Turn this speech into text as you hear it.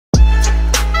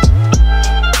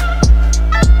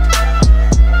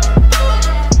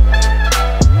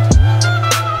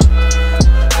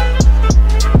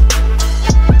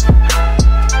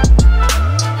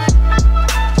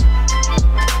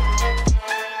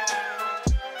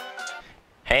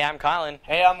I'm Colin.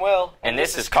 Hey, I'm Will. And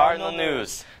this is Cardinal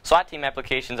News. SWAT Team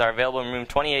applications are available in room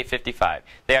 2855.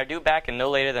 They are due back in no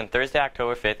later than Thursday,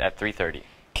 October 5th at 3:30.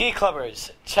 Key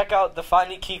Clubbers, check out the Find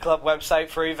Me Key Club website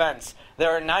for events.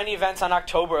 There are 9 events on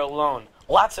October alone.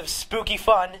 Lots of spooky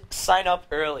fun. Sign up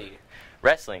early.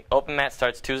 Wrestling. Open mat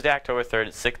starts Tuesday, October 3rd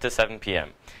at 6 to 7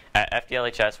 p.m. at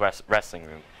FDLHS Wrestling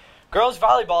Room. Girls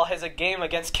Volleyball has a game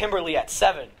against Kimberly at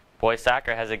 7. Boys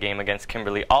Soccer has a game against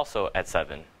Kimberly also at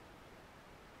 7.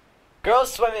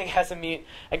 Girls Swimming has a meet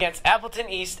against Appleton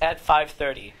East at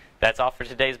 5:30. That's all for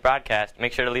today's broadcast.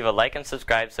 Make sure to leave a like and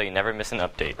subscribe so you never miss an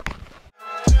update.